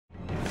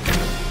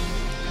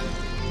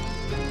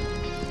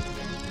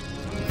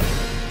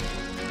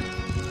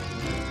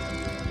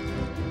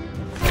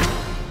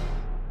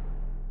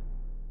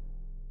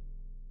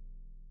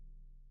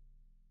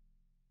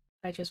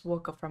I just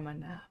woke up from a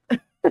nap.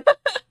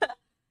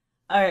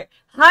 Alright.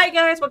 Hi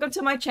guys, welcome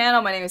to my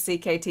channel. My name is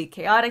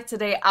CKTCHAOTIC.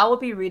 Today I will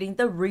be reading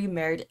the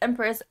Remarried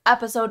Empress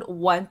episode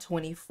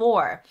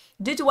 124.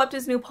 Due to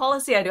Webtoon's new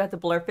policy, I do have to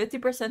blur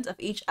 50% of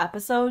each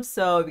episode,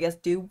 so if you guys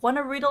do want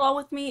to read along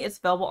with me, it's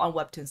available on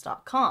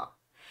webtoons.com.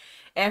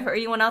 And for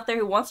anyone out there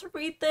who wants to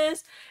read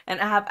this and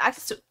have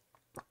access to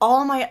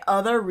all my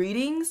other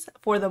readings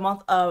for the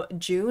month of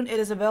June, it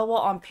is available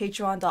on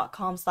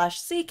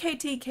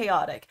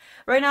patreon.com/CKTCHAOTIC.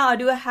 Right now, I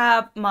do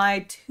have my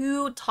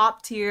 2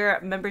 top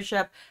tier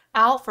membership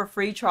out for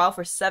free trial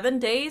for 7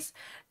 days.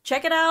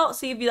 Check it out,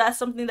 see if that's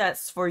something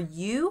that's for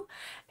you.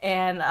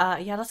 And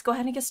yeah, let's go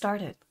ahead and get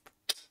started.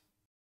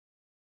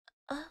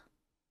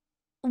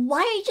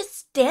 Why are you just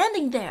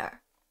standing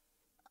there?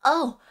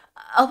 Oh,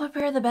 I'll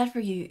prepare the bed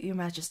for you, Your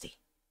Majesty.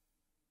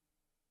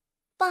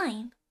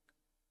 Fine.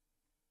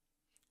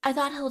 I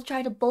thought he'll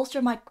try to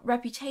bolster my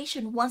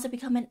reputation once I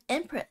become an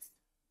empress.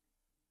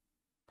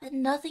 But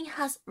nothing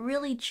has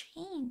really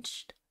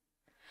changed.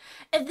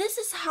 If this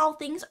is how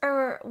things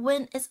are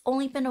when it's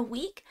only been a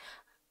week...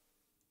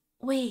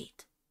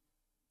 Wait.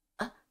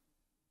 A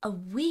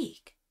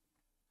week?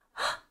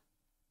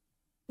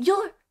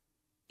 Your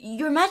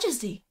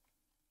Majesty!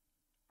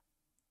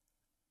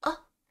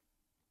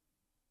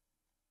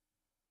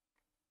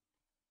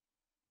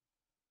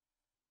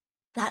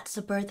 That's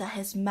the bird that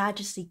His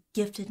Majesty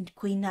gifted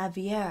Queen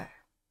Navier.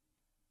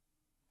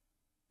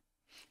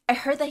 I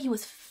heard that he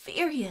was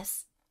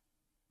furious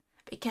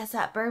because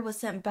that bird was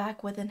sent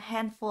back with a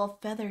handful of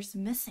feathers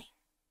missing.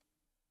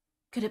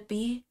 Could it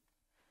be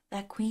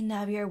that Queen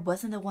Navier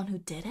wasn't the one who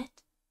did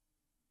it?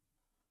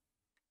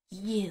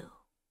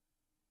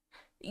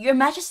 Your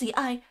Majesty,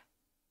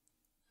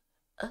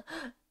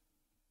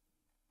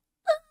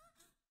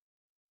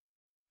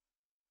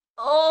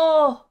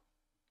 Oh!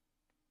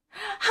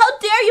 How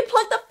dare you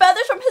pluck the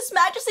feathers from His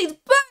Majesty's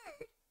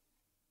bird?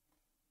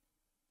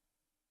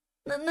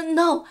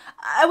 No,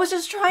 I was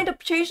just trying to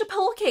change the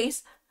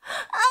pillowcase.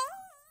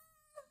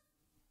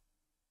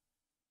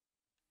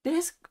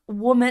 This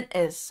woman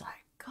is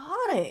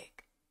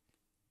psychotic.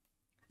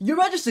 Your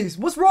Majesties,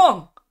 what's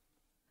wrong?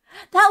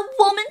 That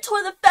woman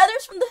tore the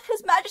feathers from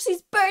His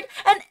Majesty's bird,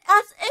 and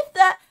as if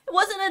that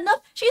wasn't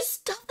enough, she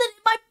stuffed it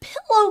in my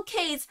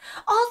pillowcase,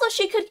 although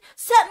she could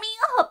set me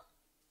up.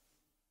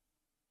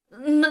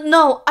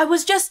 No, I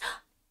was just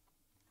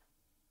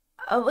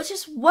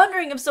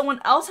wondering if someone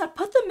else had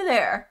put them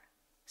there.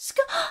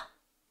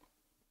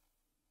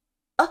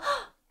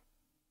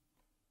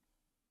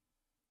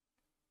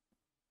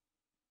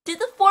 Did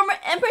the former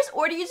Empress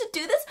order you to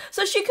do this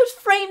so she could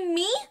frame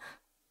me?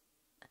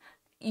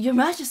 Your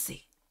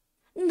Majesty.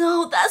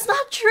 No, that's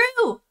not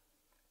true.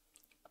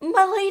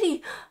 My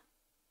lady.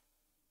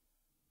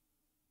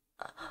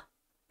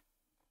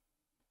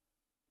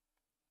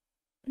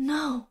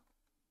 No.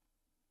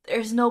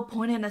 There's no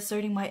point in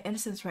asserting my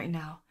innocence right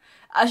now.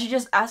 I should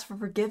just ask for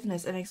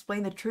forgiveness and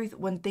explain the truth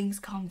when things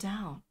calm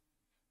down.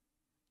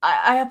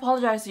 I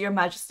apologize to Your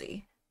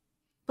Majesty.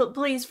 But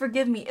please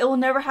forgive me. It will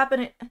never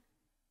happen.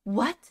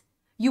 What?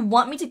 You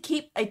want me to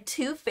keep a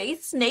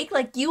two-faced snake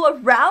like you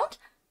around?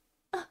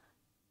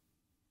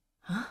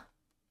 Huh?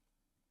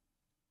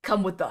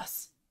 Come with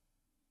us.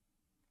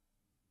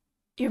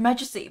 Your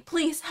Majesty,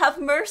 please have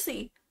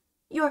mercy.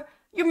 Your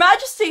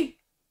Majesty!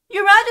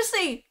 Your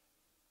Majesty!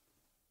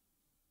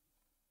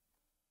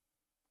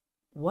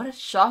 What a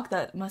shock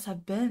that must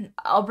have been.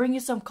 I'll bring you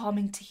some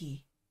calming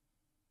tea.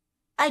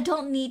 I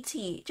don't need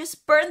tea.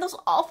 Just burn those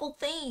awful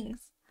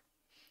things.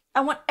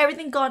 I want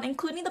everything gone,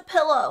 including the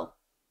pillow.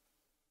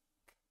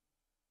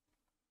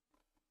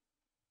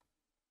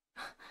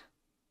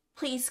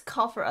 Please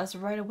call for us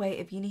right away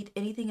if you need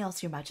anything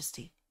else, Your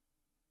Majesty.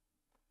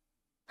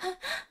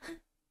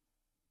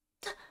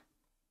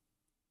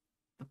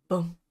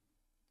 Boom.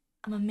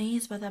 I'm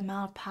amazed by the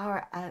amount of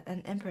power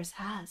an empress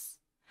has.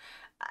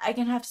 I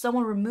can have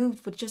someone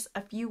removed with just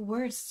a few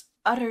words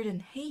uttered in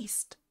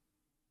haste.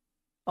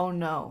 Oh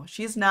no,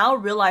 she's now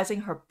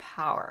realizing her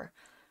power,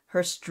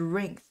 her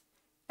strength,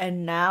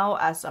 and now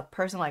as a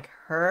person like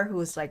her who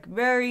is like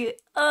very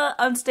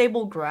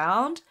unstable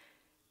ground,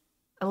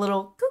 a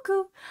little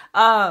cuckoo,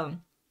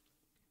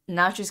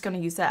 now she's gonna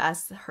use that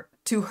as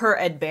to her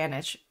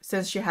advantage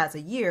since she has a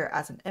year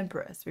as an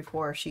empress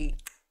before she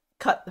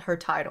cut her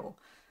title.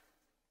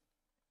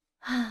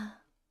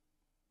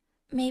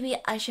 Maybe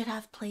I should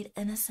have played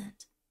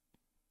innocent.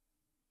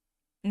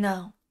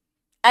 No,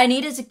 I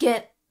needed to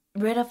get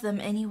rid of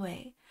them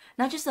anyway.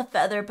 Not just the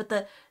feather, but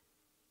the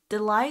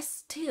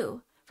lice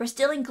too, for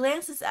stealing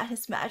glances at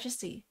His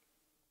Majesty.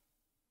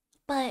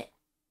 But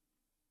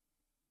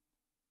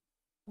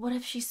what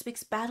if she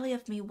speaks badly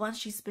of me once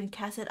she's been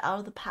casted out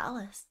of the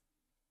palace?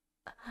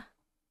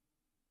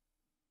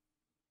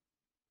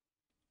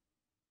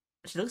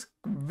 She looks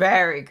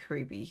very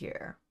creepy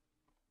here.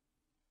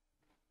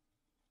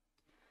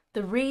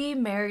 The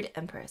Remarried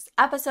Empress,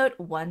 episode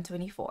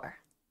 124.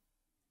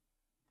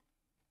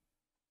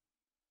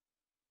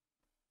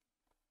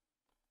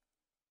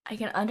 I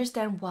can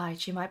understand why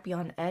she might be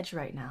on edge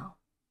right now.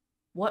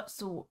 What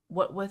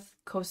with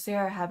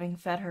Corsair having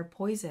fed her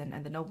poison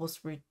and the nobles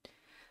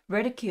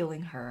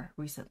ridiculing her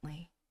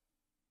recently.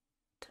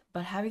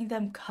 But having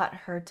them cut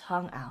her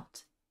tongue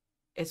out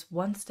is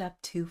one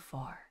step too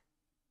far.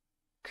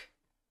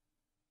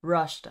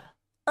 Rashta.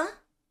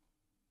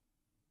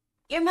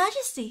 Your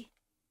Majesty.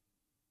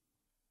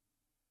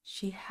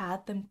 She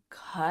had them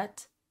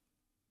cut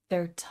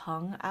their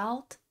tongue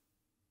out?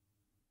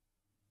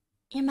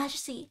 Your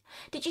Majesty,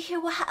 did you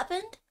hear what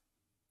happened?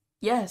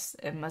 Yes,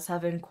 it must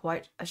have been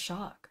quite a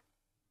shock.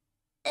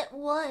 It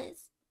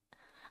was.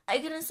 I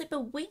couldn't sleep a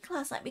wink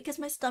last night because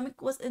my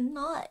stomach was in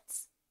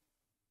knots.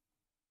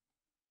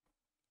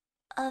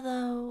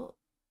 Although...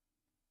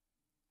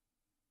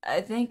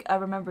 I think I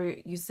remember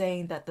you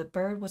saying that the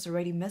bird was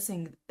already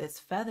missing its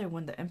feather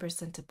when the Empress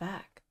sent it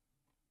back.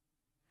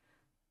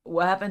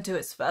 What happened to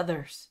its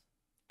feathers?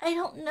 I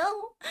don't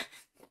know.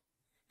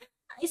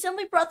 I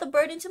simply brought the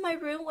bird into my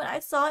room when I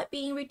saw it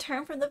being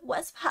returned from the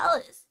West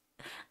Palace.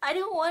 I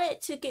didn't want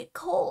it to get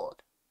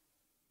cold.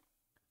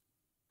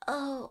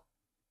 Oh,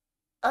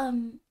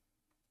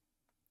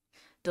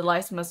 The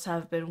lice must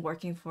have been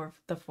working for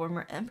the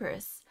former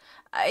Empress.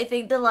 I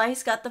think the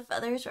lice got the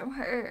feathers from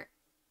her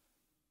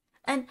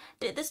and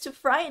did this to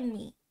frighten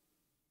me.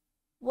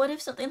 What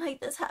if something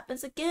like this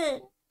happens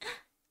again?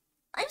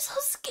 I'm so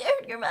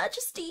scared, Your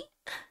Majesty.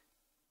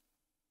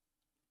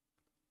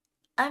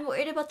 I'm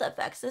worried about the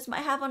effects this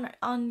might have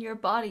on your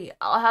body.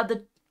 I'll have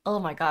the... Oh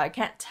my god, I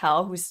can't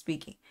tell who's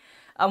speaking.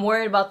 I'm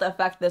worried about the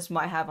effect this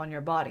might have on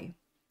your body.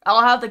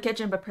 I'll have the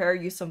kitchen prepare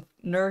you some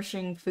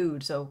nourishing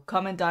food, so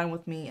come and dine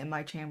with me in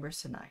my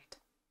chambers tonight.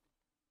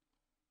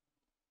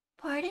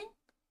 Pardon?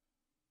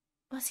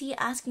 Was he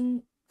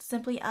asking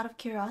simply out of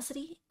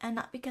curiosity and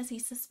not because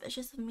he's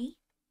suspicious of me?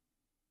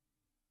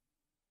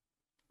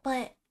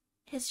 But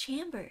his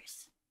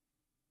chambers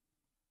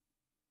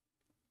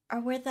are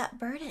where that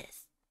bird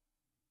is.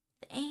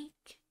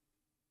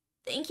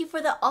 Thank you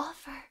for the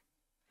offer.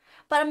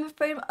 But I'm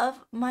afraid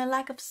of my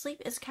lack of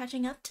sleep is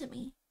catching up to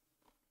me.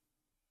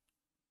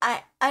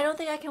 I don't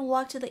think I can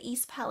walk to the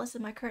East Palace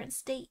in my current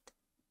state.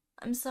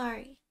 I'm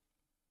sorry.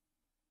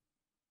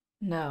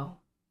 No.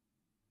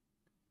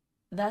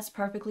 That's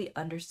perfectly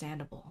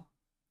understandable.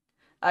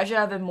 I should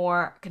have been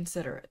more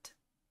considerate.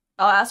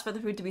 I'll ask for the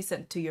food to be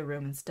sent to your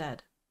room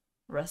instead.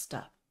 Rest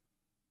up.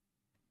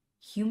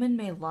 Human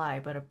may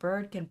lie, but a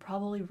bird can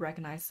probably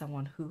recognize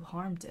someone who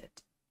harmed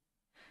it.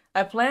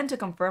 I planned to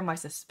confirm my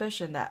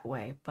suspicion that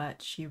way,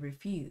 but she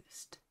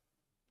refused.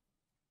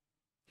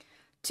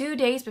 2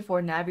 days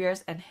before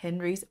Navier's and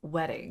Henry's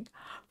wedding.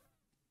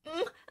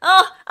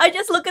 I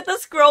just look at the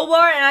scroll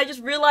bar and I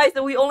just realized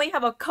that we only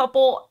have a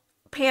couple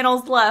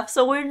panels left,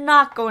 so we're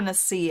not going to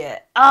see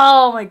it.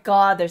 Oh my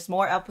god, there's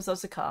more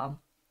episodes to come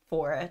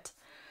for it.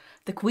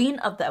 The Queen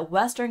of the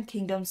Western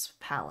Kingdom's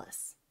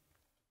Palace.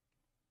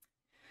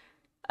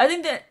 I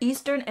think the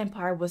Eastern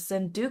Empire will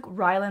send Duke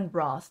Ryland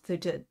Roth to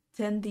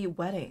attend the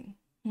wedding.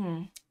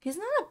 He's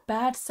not a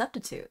bad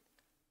substitute.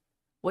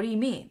 What do you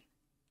mean?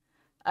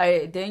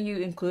 Didn't you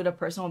include a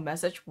personal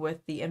message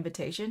with the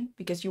invitation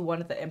because you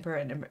wanted the Emperor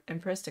and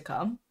Empress to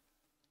come?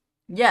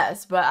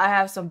 Yes, but I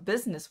have some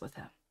business with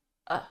him.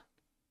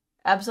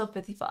 Episode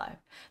 55.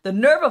 The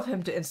nerve of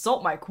him to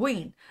insult my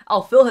queen.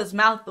 I'll fill his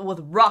mouth with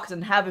rocks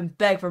and have him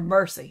beg for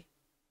mercy.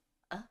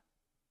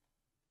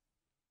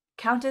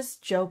 Countess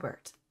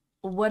Jobert.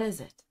 What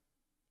is it?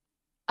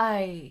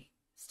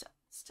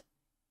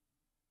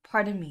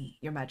 Pardon me,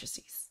 Your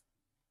Majesties.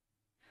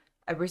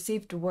 I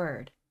received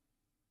word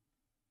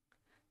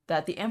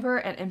that the Emperor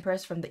and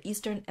Empress from the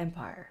Eastern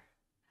Empire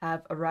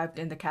have arrived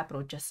in the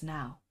capital just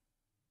now.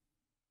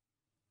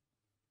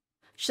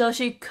 So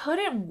she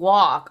couldn't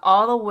walk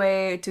all the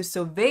way to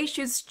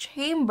Sovieshu's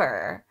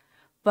chamber,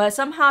 but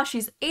somehow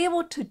she's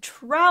able to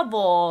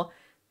travel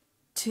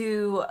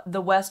to the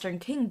Western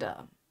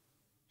Kingdom.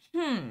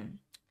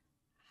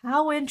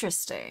 How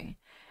interesting.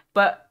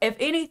 But if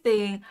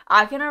anything,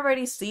 I can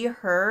already see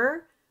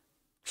her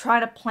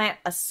trying to plant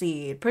a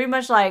seed. Pretty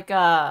much like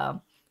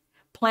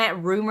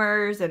plant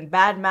rumors and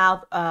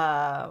badmouth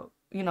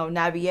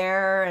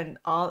Navier and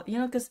all,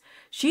 because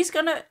she's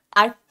gonna,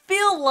 I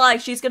feel like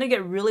she's gonna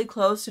get really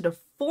close to the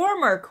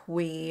former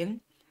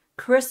queen,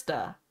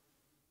 Krista.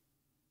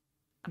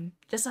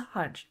 Just a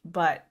hunch,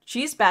 but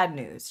she's bad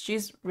news.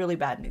 She's really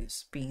bad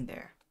news being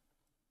there.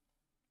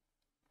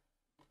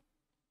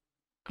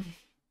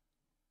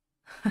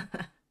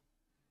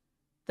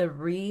 The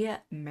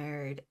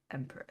Remarried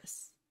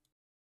Empress.